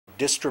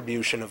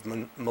distribution of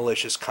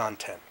malicious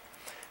content.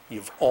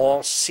 You've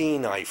all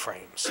seen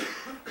iframes.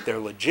 Their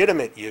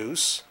legitimate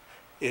use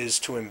is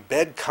to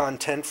embed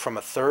content from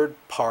a third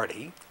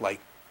party, like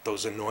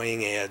those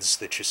annoying ads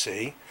that you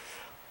see,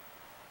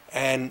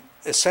 and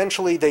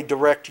essentially they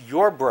direct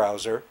your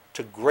browser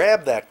to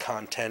grab that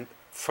content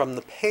from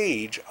the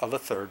page of a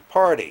third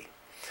party.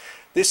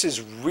 This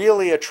is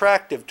really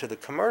attractive to the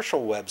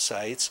commercial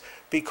websites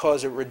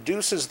because it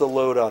reduces the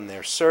load on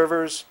their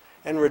servers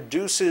and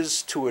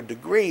reduces to a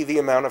degree the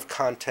amount of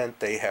content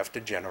they have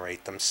to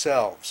generate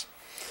themselves.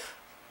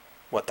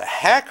 What the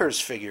hackers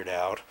figured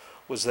out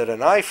was that an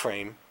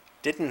iframe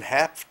didn't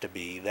have to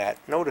be that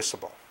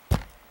noticeable.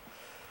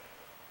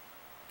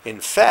 In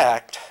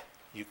fact,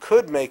 you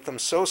could make them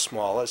so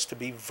small as to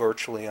be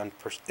virtually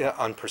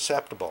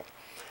imperceptible,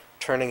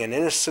 turning an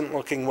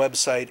innocent-looking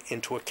website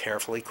into a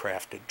carefully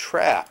crafted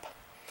trap.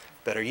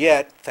 Better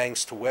yet,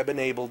 thanks to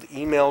web-enabled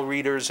email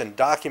readers and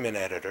document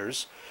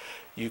editors,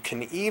 you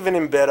can even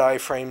embed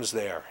iframes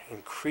there,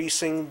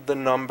 increasing the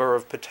number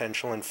of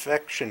potential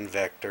infection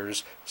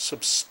vectors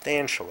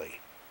substantially.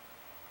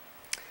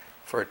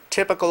 For a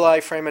typical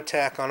iframe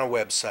attack on a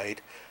website,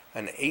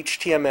 an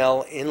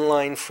HTML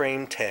inline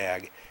frame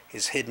tag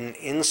is hidden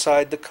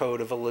inside the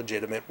code of a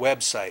legitimate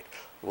website,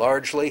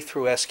 largely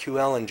through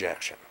SQL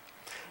injection.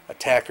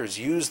 Attackers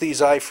use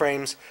these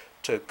iframes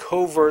to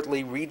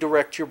covertly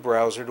redirect your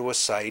browser to a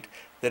site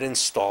that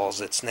installs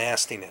its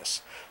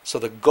nastiness. So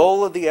the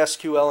goal of the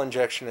SQL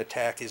injection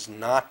attack is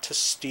not to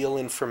steal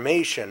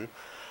information,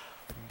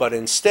 but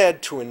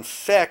instead to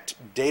infect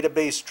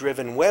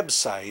database-driven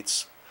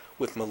websites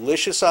with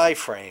malicious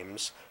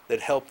iframes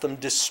that help them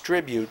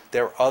distribute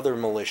their other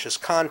malicious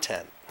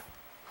content.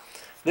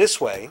 This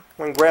way,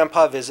 when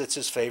Grandpa visits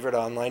his favorite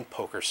online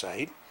poker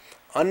site,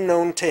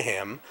 unknown to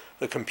him,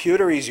 the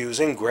computer he's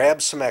using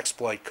grabs some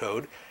exploit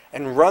code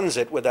and runs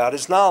it without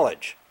his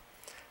knowledge.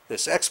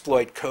 This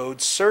exploit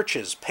code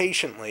searches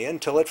patiently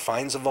until it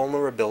finds a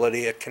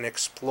vulnerability it can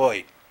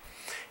exploit.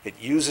 It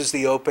uses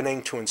the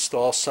opening to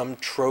install some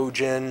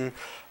Trojan,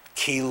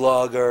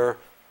 keylogger,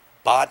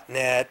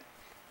 botnet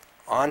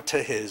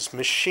onto his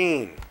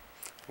machine.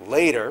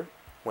 Later,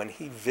 when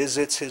he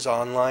visits his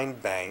online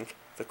bank,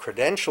 the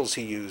credentials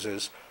he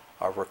uses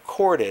are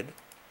recorded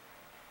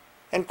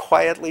and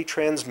quietly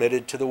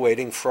transmitted to the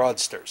waiting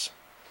fraudsters.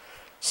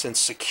 Since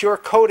secure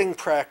coding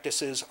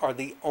practices are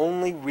the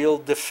only real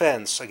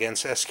defense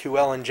against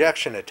SQL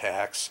injection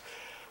attacks,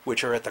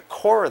 which are at the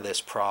core of this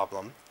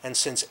problem, and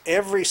since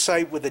every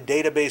site with a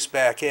database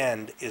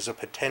backend is a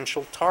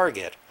potential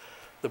target,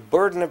 the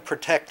burden of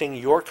protecting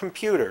your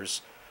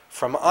computers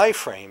from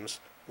iframes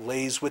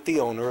lays with the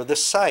owner of the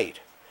site.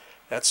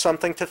 That's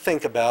something to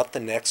think about the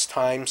next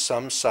time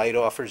some site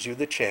offers you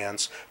the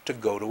chance to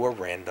go to a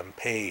random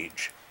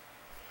page.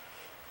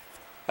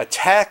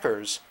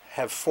 Attackers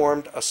have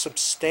formed a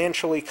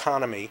substantial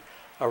economy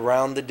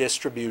around the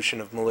distribution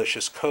of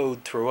malicious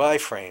code through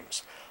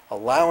iframes,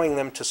 allowing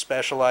them to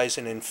specialize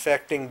in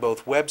infecting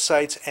both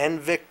websites and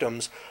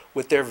victims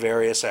with their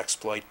various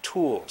exploit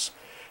tools.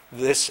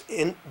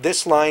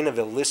 This line of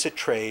illicit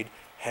trade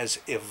has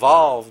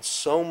evolved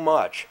so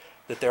much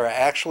that there are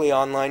actually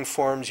online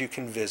forums you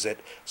can visit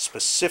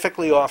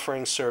specifically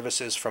offering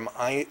services from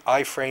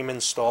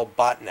iframe-installed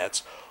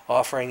botnets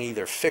offering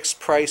either fixed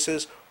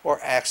prices or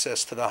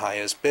access to the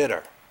highest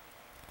bidder.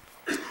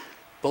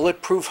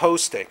 Bulletproof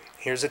hosting.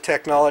 Here's a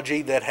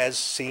technology that has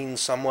seen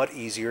somewhat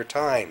easier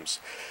times.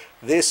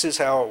 This is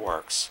how it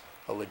works.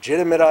 A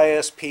legitimate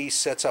ISP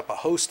sets up a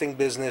hosting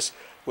business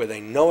where they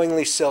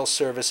knowingly sell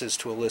services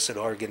to illicit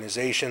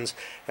organizations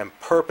and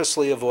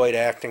purposely avoid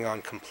acting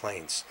on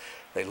complaints.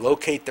 They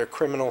locate their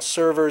criminal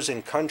servers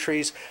in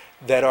countries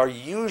that are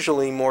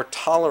usually more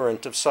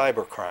tolerant of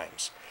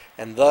cybercrimes,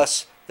 and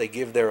thus they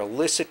give their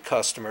illicit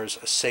customers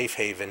a safe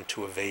haven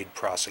to evade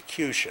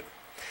prosecution.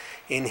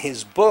 In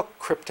his book,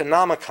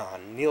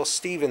 Cryptonomicon, Neil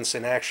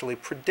Stephenson actually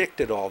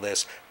predicted all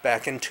this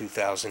back in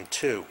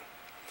 2002.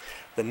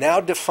 The now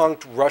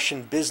defunct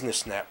Russian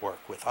business network,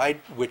 which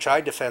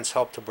iDefense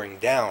helped to bring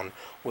down,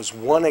 was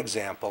one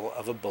example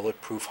of a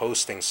bulletproof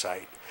hosting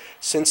site.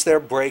 Since their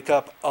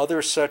breakup,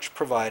 other such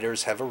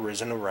providers have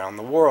arisen around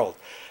the world.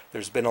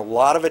 There's been a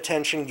lot of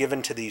attention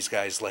given to these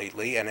guys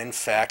lately, and in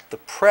fact, the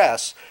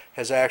press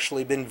has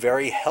actually been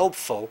very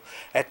helpful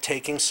at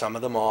taking some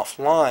of them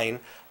offline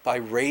by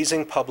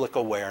raising public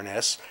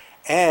awareness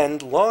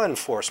and law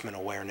enforcement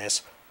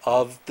awareness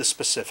of the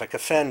specific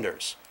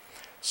offenders.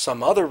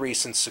 Some other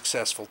recent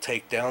successful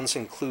takedowns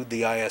include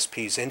the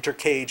ISPs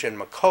Intercage and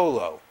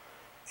Macolo.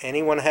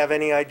 Anyone have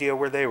any idea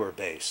where they were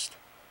based?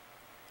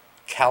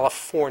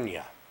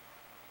 California.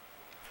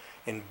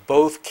 In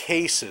both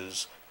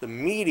cases, the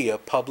media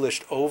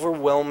published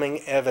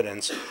overwhelming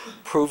evidence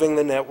proving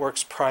the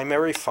network's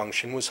primary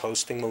function was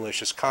hosting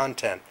malicious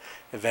content.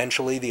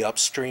 Eventually, the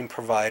upstream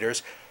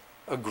providers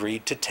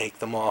agreed to take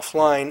them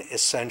offline,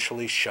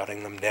 essentially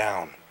shutting them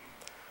down.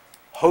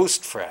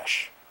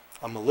 HostFresh,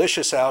 a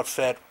malicious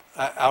outfit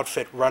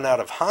run out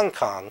of Hong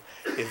Kong,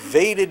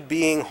 evaded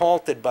being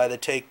halted by the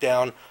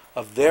takedown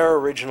of their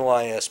original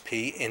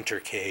ISP,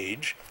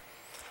 Intercage,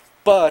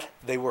 But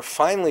they were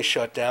finally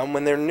shut down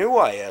when their new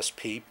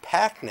ISP,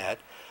 PACnet,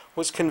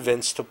 was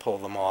convinced to pull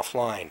them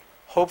offline,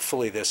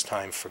 hopefully this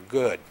time for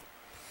good.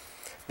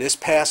 This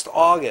past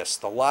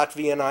August, the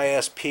Latvian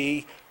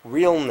ISP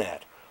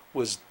RealNet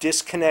was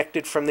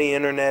disconnected from the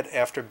internet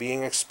after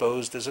being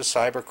exposed as a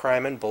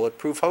cybercrime and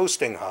bulletproof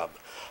hosting hub.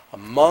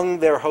 Among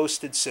their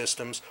hosted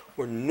systems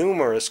were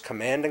numerous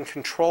command and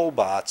control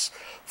bots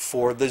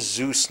for the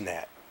Zeus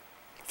botnet.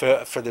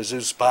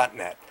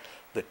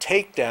 The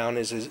takedown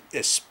is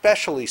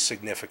especially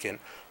significant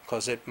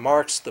because it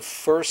marks the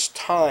first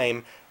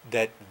time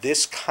that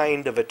this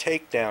kind of a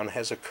takedown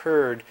has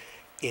occurred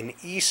in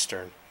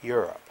Eastern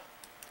Europe.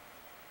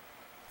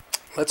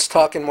 Let's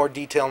talk in more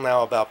detail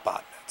now about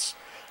botnets.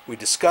 We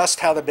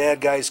discussed how the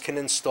bad guys can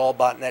install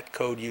botnet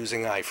code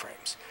using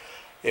iframes.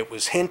 It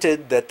was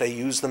hinted that they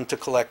use them to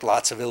collect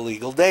lots of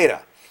illegal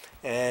data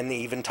and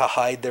even to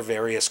hide their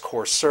various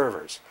core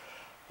servers.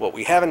 What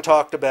we haven't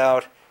talked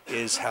about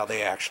is how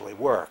they actually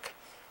work.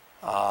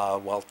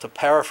 Well, to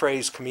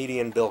paraphrase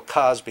comedian Bill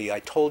Cosby, I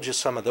told you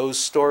some of those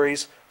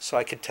stories, so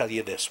I could tell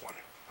you this one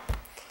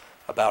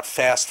about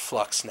fast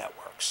flux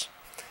networks.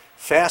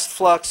 Fast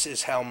flux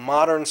is how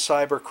modern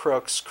cyber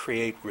crooks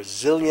create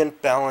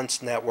resilient,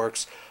 balanced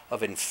networks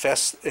of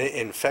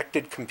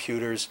infected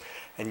computers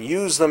and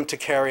use them to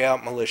carry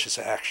out malicious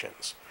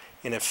actions.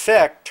 In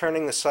effect,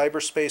 turning the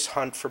cyberspace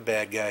hunt for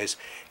bad guys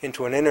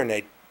into an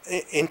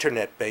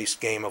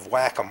internet-based game of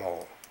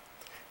whack-a-mole.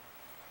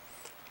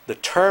 The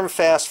term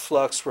fast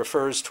flux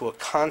refers to a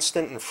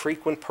constant and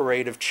frequent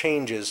parade of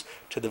changes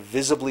to the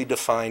visibly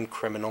defined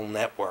criminal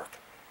network.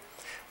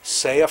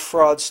 Say a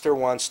fraudster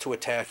wants to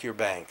attack your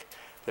bank.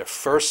 Their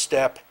first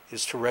step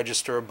is to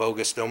register a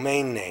bogus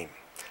domain name,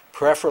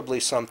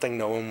 preferably something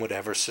no one would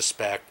ever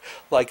suspect,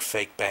 like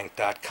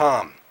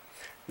fakebank.com.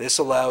 This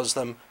allows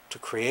them to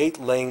create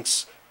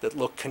links that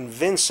look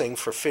convincing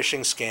for phishing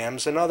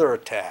scams and other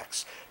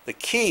attacks. The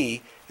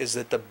key is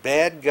that the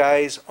bad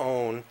guys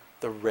own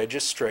the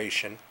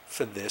registration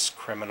for this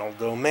criminal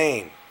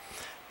domain.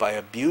 By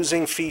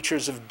abusing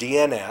features of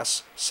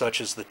DNS,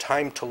 such as the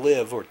time to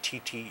live or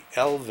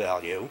TTL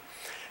value,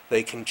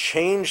 they can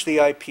change the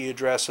IP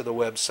address of the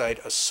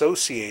website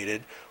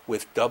associated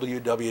with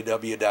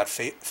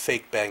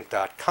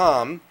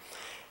www.fakebank.com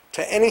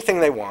to anything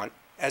they want,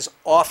 as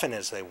often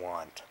as they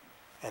want.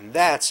 And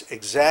that's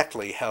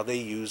exactly how they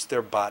use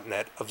their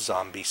botnet of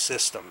zombie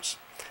systems.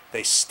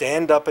 They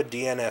stand up a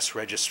DNS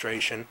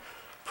registration,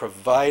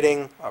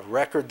 providing a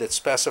record that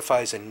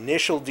specifies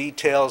initial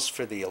details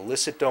for the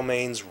illicit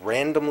domain's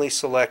randomly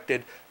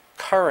selected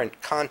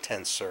current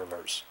content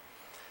servers.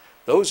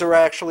 Those are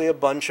actually a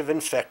bunch of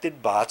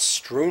infected bots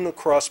strewn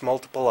across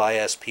multiple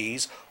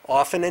ISPs,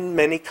 often in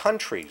many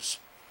countries.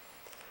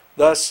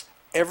 Thus,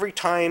 every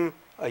time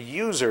a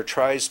user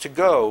tries to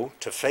go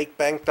to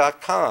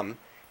fakebank.com,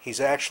 he's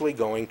actually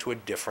going to a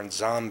different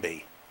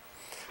zombie.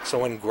 So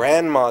when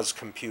Grandma's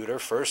computer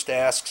first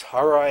asks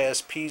her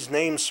ISP's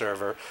name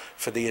server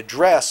for the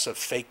address of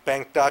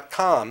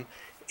fakebank.com,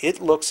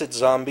 it looks at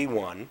zombie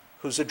 1,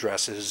 whose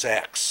address is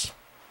X.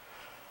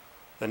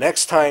 The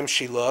next time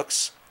she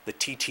looks, the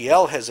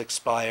TTL has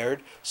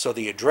expired, so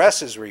the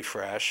address is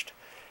refreshed,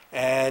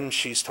 and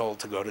she's told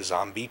to go to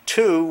zombie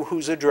 2,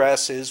 whose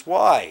address is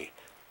Y.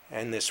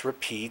 And this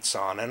repeats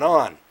on and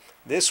on.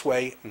 This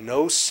way,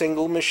 no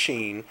single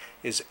machine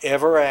is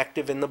ever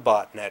active in the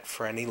botnet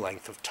for any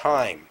length of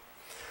time.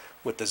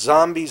 With the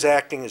zombies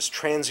acting as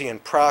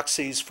transient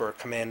proxies for a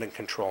command and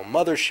control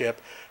mothership,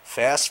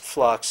 fast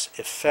flux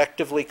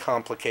effectively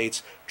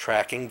complicates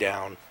tracking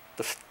down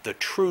the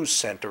true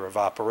center of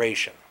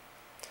operation.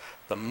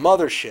 The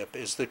mothership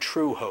is the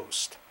true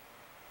host.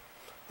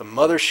 The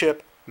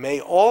mothership may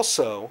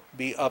also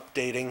be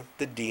updating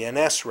the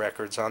DNS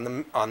records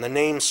on the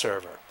name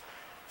server.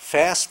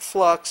 Fast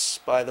flux,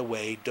 by the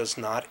way, does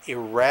not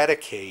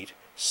eradicate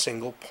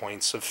single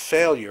points of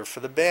failure for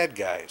the bad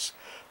guys.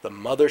 The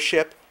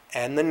mothership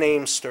and the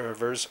name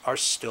servers are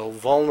still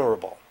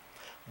vulnerable.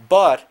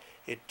 But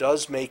it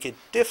does make it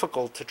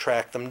difficult to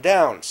track them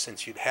down,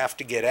 since you'd have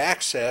to get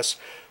access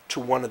to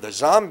one of the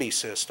zombie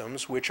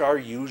systems, which are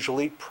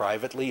usually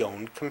privately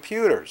owned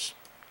computers.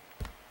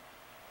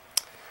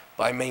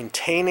 By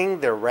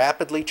maintaining their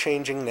rapidly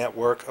changing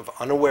network of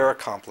unaware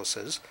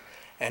accomplices,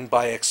 and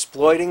by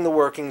exploiting the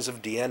workings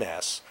of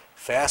DNS,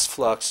 fast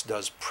flux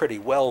does pretty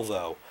well,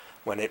 though,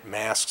 when it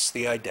masks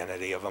the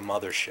identity of a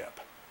mothership.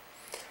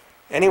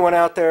 Anyone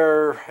out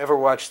there ever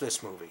watch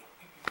this movie?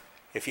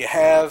 If you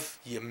have,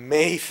 you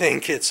may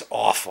think it's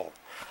awful.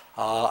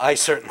 I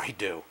certainly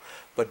do.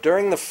 But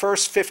during the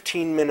first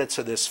 15 minutes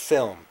of this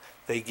film,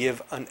 they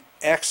give an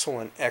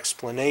excellent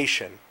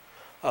explanation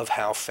of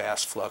how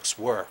fast flux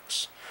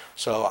works.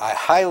 So I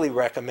highly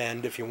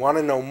recommend, if you want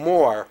to know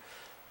more,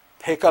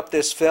 pick up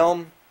this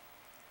film,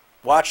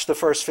 watch the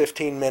first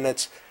 15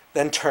 minutes,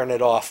 then turn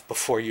it off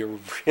before you're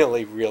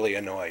really, really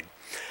annoyed.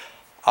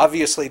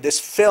 Obviously, this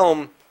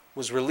film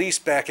was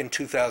released back in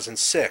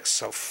 2006,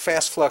 so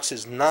fast flux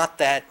is not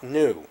that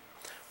new.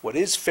 What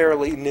is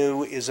fairly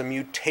new is a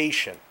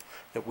mutation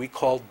that we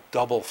call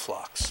double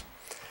flux.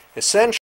 Essentially,